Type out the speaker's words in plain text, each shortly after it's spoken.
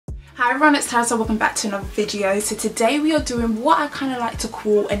Hi everyone, it's Tara, so welcome back to another video. So today we are doing what I kind of like to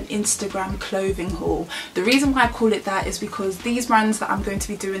call an Instagram clothing haul. The reason why I call it that is because these brands that I'm going to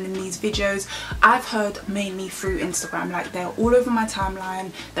be doing in these videos, I've heard mainly through Instagram. Like, they're all over my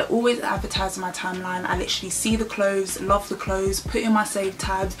timeline, they're always advertising my timeline. I literally see the clothes, love the clothes, put in my save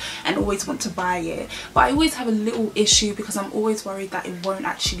tabs and always want to buy it. But I always have a little issue because I'm always worried that it won't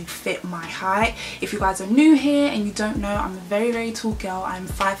actually fit my height. If you guys are new here and you don't know, I'm a very tall girl. I'm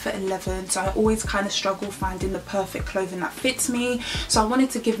 5'11", so I always kind of struggle finding the perfect clothing that fits me. So I wanted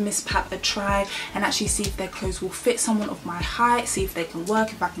to give Misspap a try and actually see if their clothes will fit someone of my height, see if they can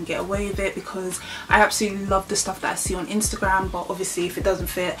work, if I can get away with it, because I absolutely love the stuff that I see on Instagram, but obviously if it doesn't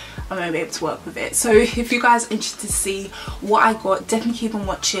fit, I won't be able to work with it. So if you guys are interested to see what I got, definitely keep on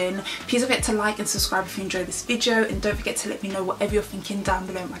watching. Please don't forget to like and subscribe if you enjoyed this video, and don't forget to let me know whatever you're thinking down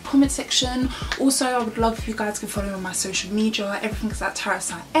below in my comment section. Also, I would love if you guys could follow me on my social media. Everything is at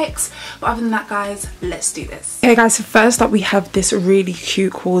TaraSiX. But other than that, guys, let's do this. Okay guys, so first up we have this really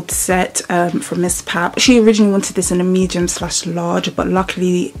cute cord set from Misspap. She originally wanted this in a medium/large, but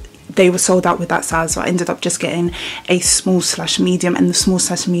luckily they were sold out with that size, so I ended up just getting a small/medium, and the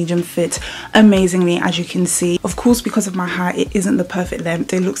small/medium fit amazingly, as you can see. Of course, because of my height, it isn't the perfect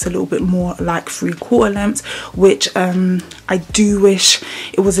length. It looks a little bit more like 3/4 length, which I do wish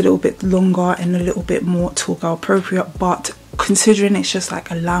it was a little bit longer and a little bit more tall girl appropriate, but considering it's just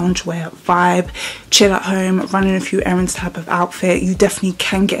like a loungewear vibe, chill at home, running a few errands type of outfit, you definitely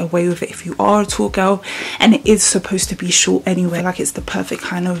can get away with it if you are a tall girl, and it is supposed to be short anyway. Like, it's the perfect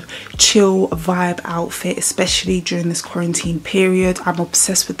kind of chill vibe outfit, especially during this quarantine period. I'm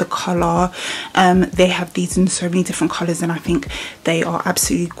obsessed with the color. They have these in so many different colors and I think they are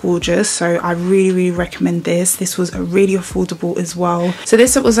absolutely gorgeous, so I really recommend this. This was really affordable as well. So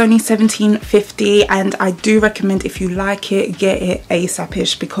this was only $17.50, and I do recommend, if you like it, get it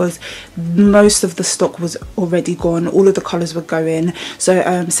ASAP-ish, because most of the stock was already gone. All of the colors were going. So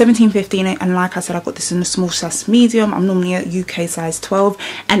 $17.50, and like I said, I got this in a small/medium. I'm normally a UK size 12,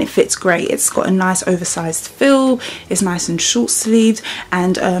 and it fits great. It's got a nice oversized fill, it's nice and short sleeved,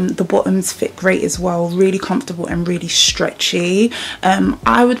 and the bottoms fit great as well, really comfortable and really stretchy.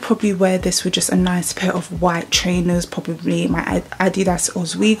 I would probably wear this with just a nice pair of white trainers, probably my Adidas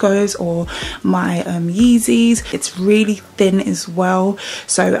Oswegos or my Yeezys. It's really thin as well,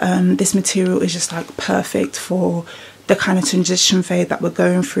 so this material is just like perfect for the kind of transition phase that we're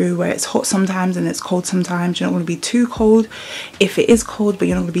going through, where it's hot sometimes and it's cold sometimes. You're not going to be too cold if it is cold, but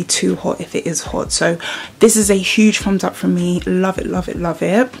you're not going to be too hot if it is hot. So this is a huge thumbs up from me. Love it, love it, love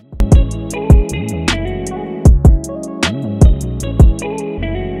it.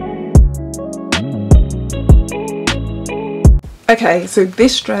 Okay, so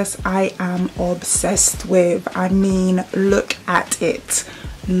this dress I am obsessed with. I mean, look at it.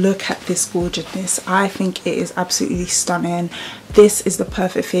 Look at this gorgeousness. I think it is absolutely stunning. This is the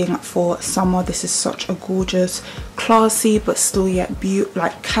perfect thing for summer. This is such a gorgeous, classy but still yet beautiful,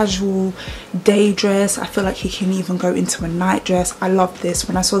 like casual day dress. I feel like you can even go into a night dress. I love this.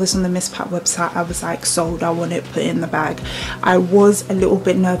 When I saw this on the Misspap website, I was like sold. I want it, put it in the bag. I was a little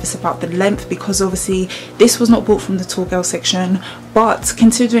bit nervous about the length because obviously this was not bought from the tall girl section, but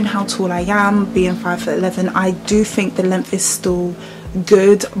considering how tall I am, being 5'11", I do think the length is still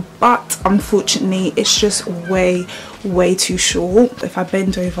good, but unfortunately it's just way too short. If I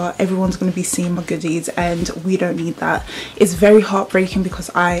bend over, everyone's going to be seeing my goodies, and we don't need that. It's very heartbreaking because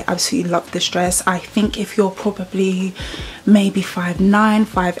I absolutely love this dress. I think if you're probably maybe 5'9",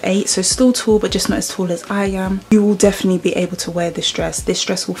 5'8", so still tall but just not as tall as I am, you will definitely be able to wear this dress. This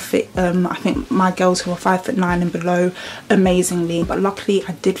dress will fit I think my girls who are 5'9" and below amazingly. But luckily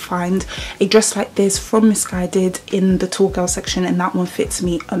I did find a dress like this from Missguided in the tall girl section, and that one fits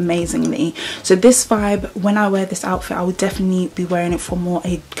me amazingly. So this vibe, when I wear this outfit, I would definitely be wearing it for more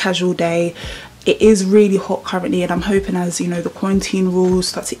a casual day. It is really hot currently, and I'm hoping, as you know, the quarantine rules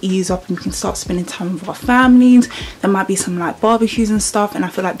start to ease up and we can start spending time with our families, there might be some like barbecues and stuff, and I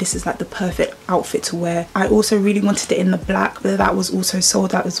feel like this is like the perfect outfit to wear. I also really wanted it in the black, but that was also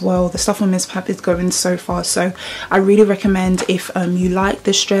sold out as well. The stuff on Misspap is going so fast, so I really recommend, if you like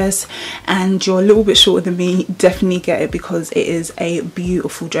this dress and you're a little bit shorter than me, definitely get it because it is a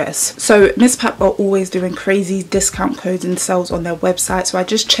beautiful dress. So Misspap are always doing crazy discount codes and sales on their website, so I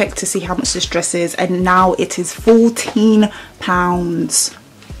just checked to see how much this dress is, and now it is £14.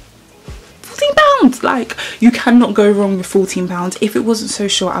 £14, like, you cannot go wrong with £14. If it wasn't so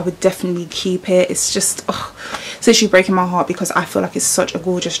short, I would definitely keep it. It's just, it's literally breaking my heart because I feel like it's such a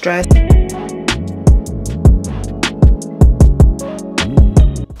gorgeous dress.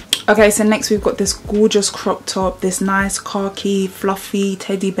 Okay, so next we've got this gorgeous crop top, this nice khaki fluffy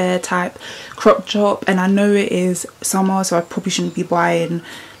teddy bear type crop top, and I know it is summer, so I probably shouldn't be buying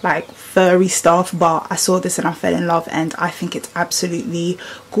like furry stuff, but I saw this and I fell in love, and I think it's absolutely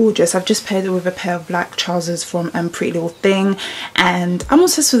gorgeous. I've just paired it with a pair of black trousers from Pretty Little Thing, and I'm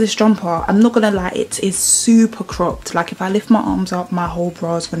obsessed with this jumper. I'm not gonna lie, it is super cropped. Like if I lift my arms up, my whole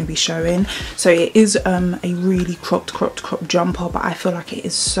bra is going to be showing, so it is a really cropped jumper, but I feel like it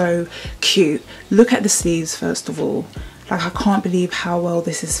is so cute. Look at the sleeves first of all. Like I can't believe how well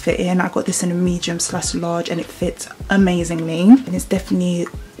this is fitting. I got this in a medium/large and it fits amazingly, and it's definitely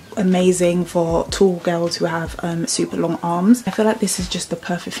amazing for tall girls who have super long arms. I feel like this is just the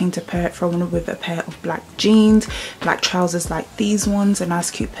perfect thing to pair it from with a pair of black jeans, black trousers like these ones, a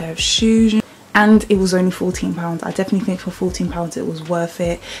nice cute pair of shoes. And it was only £14. I definitely think for £14 it was worth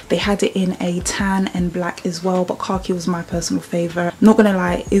it. They had it in a tan and black as well, but khaki was my personal favourite. Not gonna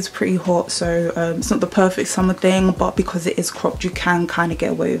lie, it is pretty hot, so it's not the perfect summer thing, but because it is cropped you can kind of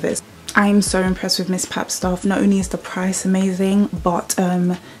get away with it. I'm so impressed with Misspap stuff. Not only is the price amazing, but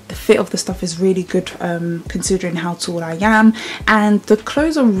the fit of the stuff is really good considering how tall I am, and the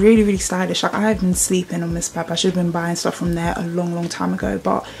clothes are really stylish. Like I have been sleeping on Misspap. I should have been buying stuff from there a long time ago,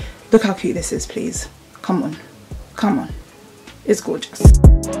 but look how cute this is, please. Come on, come on. It's gorgeous.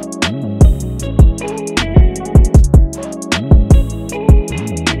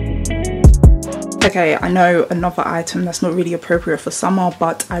 Okay, I know another item that's not really appropriate for summer,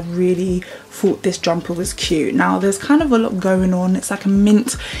 but I really thought this jumper was cute. Now there's kind of a lot going on. It's like a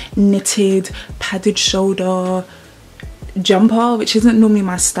mint knitted padded shoulder jumper, which isn't normally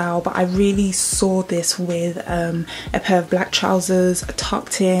my style, but I really saw this with a pair of black trousers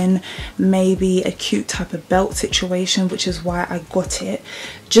tucked in, maybe a cute type of belt situation, which is why I got it.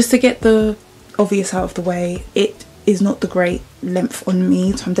 Just to get the obvious out of the way, it is not the great length on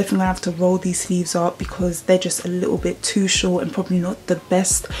me, so I'm definitely gonna have to roll these sleeves up because they're just a little bit too short and probably not the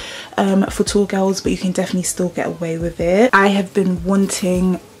best for tall girls, but you can definitely still get away with it. I have been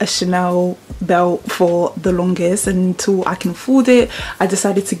wanting a Chanel belt for the longest, and until I can afford it I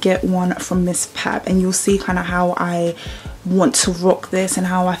decided to get one from Misspap, and you'll see kind of how I want to rock this and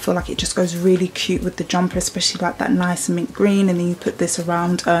how I feel like it just goes really cute with the jumper, especially like that nice mint green, and then you put this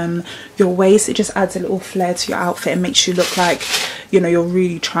around your waist. It just adds a little flair to your outfit and makes you look like, you know, you're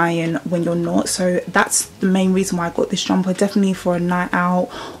really trying when you're not. So that's the main reason why I got this jumper. Definitely for a night out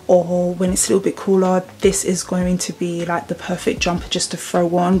or when it's a little bit cooler, this is going to be like the perfect jumper just to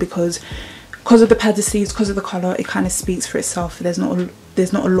throw on, because of the padded sleeves, because of the colour, it kind of speaks for itself. There's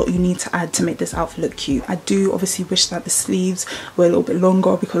not a lot you need to add to make this outfit look cute. I do obviously wish that the sleeves were a little bit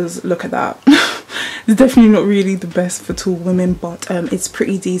longer, because look at that. It's definitely not really the best for tall women, but it's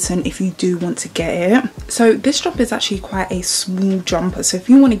pretty decent if you do want to get it. So this jumper is actually quite a small jumper, so if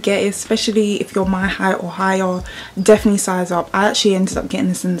you want to get it, especially if you're my height or higher, definitely size up. I actually ended up getting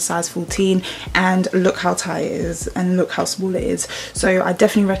this in the size 14, and look how tight it is and look how small it is. So I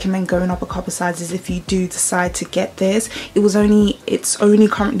definitely recommend going up a couple sizes if you do decide to get this. It's only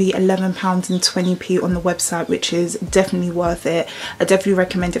currently £11.20 on the website, which is definitely worth it. I definitely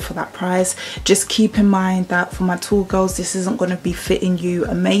recommend it for that price. Just keep in mind that for my tall girls, this isn't going to be fitting you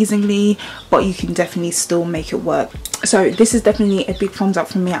amazingly, but you can definitely still make it work. So this is definitely a big thumbs up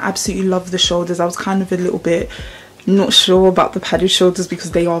for me. I absolutely love the shoulders. I was kind of a little bit not sure about the padded shoulders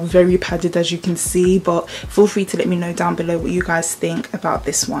because they are very padded, as you can see, but feel free to let me know down below what you guys think about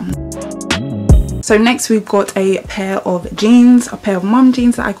this one. So next we've got a pair of jeans, a pair of mum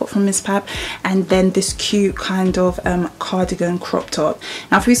jeans that I got from Misspap, and then this cute kind of cardigan crop top.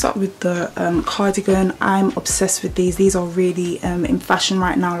 Now if we start with the cardigan, I'm obsessed with these. These are really in fashion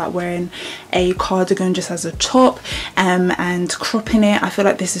right now, like wearing a cardigan just as a top and cropping it. I feel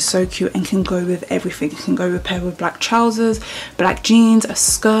like this is so cute and can go with everything. You can go with a pair of black trousers, black jeans, a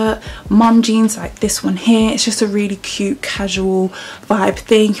skirt, mum jeans like this one here. It's just a really cute casual vibe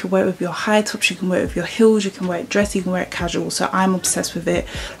thing. You can wear it with your high tops, you can wear it with your heels, you can wear it dressy, you can wear it casual. So I'm obsessed with it,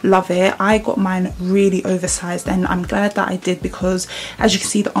 love it. I got mine really oversized, and I'm glad that I did, because as you can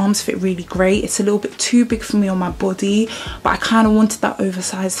see the arms fit really great. It's a little bit too big for me on my body, but I kind of wanted that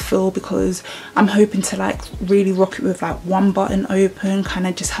oversized feel because I'm hoping to like really rock it with like one button open, kind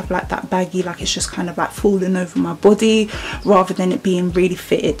of just have like that baggy, like it's just kind of like falling over my body rather than it being really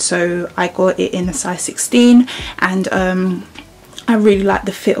fitted. So I got it in a size 16, and I really like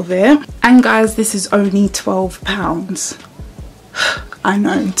the fit of it. And guys, this is only £12. I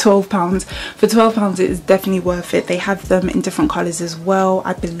know, £12. For £12 it is definitely worth it. They have them in different colours as well.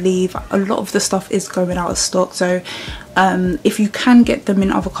 I believe a lot of the stuff is going out of stock, so if you can get them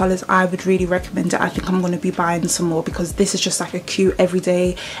in other colours, I would really recommend it. I think I'm going to be buying some more because this is just like a cute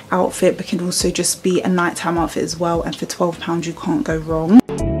everyday outfit, but can also just be a nighttime outfit as well, and for £12 you can't go wrong.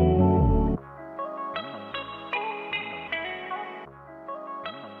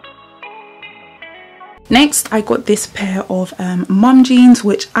 Next, I got this pair of mum jeans,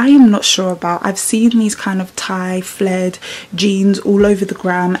 which I am not sure about. I've seen these kind of tie flared jeans all over the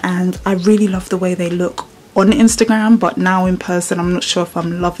gram, and I really love the way they look on Instagram, but now in person I'm not sure if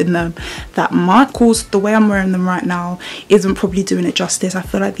I'm loving them that much. Of course, the way I'm wearing them right now isn't probably doing it justice. I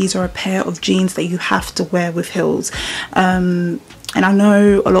feel like these are a pair of jeans that you have to wear with heels. And I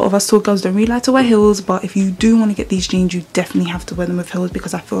know a lot of us tall girls don't really like to wear heels, but if you do want to get these jeans, you definitely have to wear them with heels,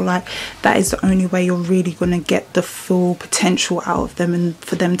 because I feel like that is the only way you're really going to get the full potential out of them and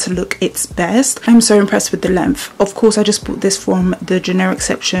for them to look its best. I'm so impressed with the length. Of course, I just bought this from the generic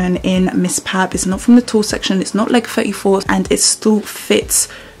section in Misspap. It's not from the tall section, it's not like 34, and it still fits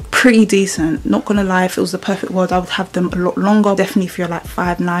pretty decent. Not gonna lie, if it was the perfect world I would have them a lot longer. Definitely if you're like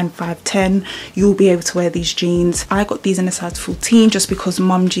 5'9", 5'10", you'll be able to wear these jeans. I got these in a size 14 just because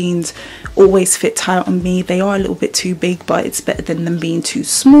mum jeans always fit tight on me. They are a little bit too big, but it's better than them being too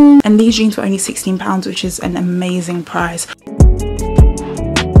small. And these jeans were only £16, which is an amazing price.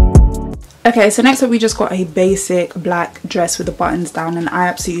 Okay, so next up we just got a basic black dress with the buttons down, and I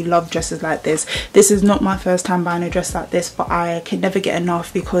absolutely love dresses like this. This is not my first time buying a dress like this, but I can never get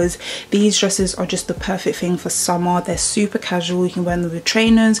enough because these dresses are just the perfect thing for summer. They're super casual. You can wear them with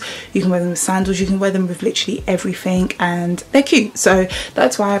trainers, you can wear them with sandals, you can wear them with literally everything, and they're cute. So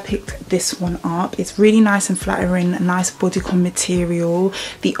that's why I picked this one up. It's really nice and flattering, a nice bodycon material.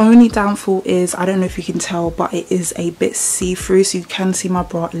 The only downfall is, I don't know if you can tell, but it is a bit see-through, so you can see my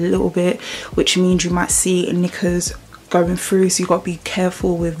bra a little bit, which means you might see knickers going through, so you've got to be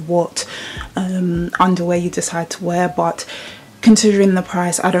careful with what underwear you decide to wear. But considering the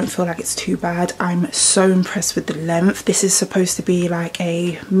price, I don't feel like it's too bad. I'm so impressed with the length. This is supposed to be like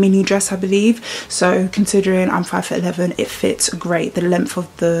a mini dress, I believe, so considering I'm 5'11", it fits great. The length of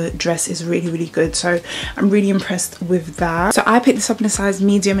the dress is really good, so I'm really impressed with that. So I picked this up in a size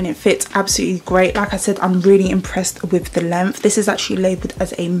medium and it fits absolutely great. Like I said, I'm really impressed with the length. This is actually labeled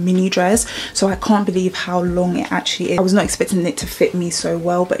as a mini dress, so I can't believe how long it actually is. I was not expecting it to fit me so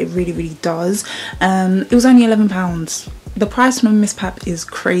well, but it really does. It was only £11. The price on Misspap is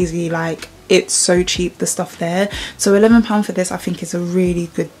crazy. Like, it's so cheap, the stuff there. So £11 for this I think is a really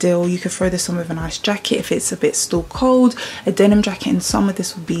good deal. You could throw this on with a nice jacket if it's a bit still cold. A denim jacket in summer,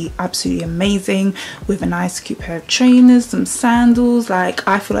 this would be absolutely amazing, with a nice cute pair of trainers, some sandals. Like,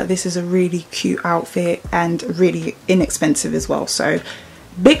 I feel like this is a really cute outfit and really inexpensive as well. So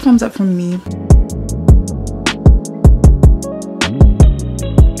big thumbs up from me.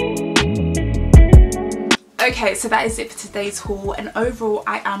 Okay, so that is it for today's haul, and overall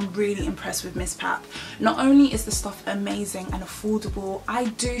I am really impressed with Misspap. Not only is the stuff amazing and affordable, I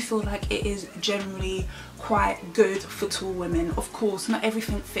do feel like it is generally quite good for tall women. Of course, not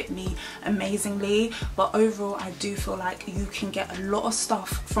everything fit me amazingly, but overall I do feel like you can get a lot of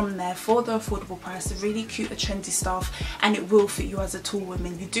stuff from there for the affordable price. The really cute and trendy stuff, and it will fit you as a tall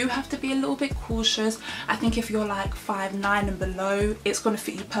woman. You do have to be a little bit cautious. I think if you're like 5'9" and below, it's going to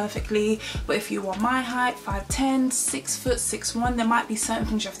fit you perfectly, but if you are my height, 5'10", 6 foot, 6'1", there might be certain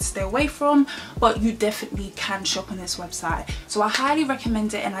things you have to stay away from, but you definitely can shop on this website. So I highly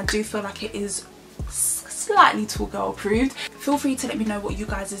recommend it, and I do feel like it is slightly tall girl approved. Feel free to let me know what you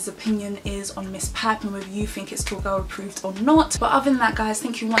guys' opinion is on Misspap and whether you think it's tall girl approved or not. But other than that, guys,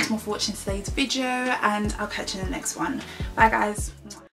 thank you once more for watching today's video, and I'll catch you in the next one. Bye guys.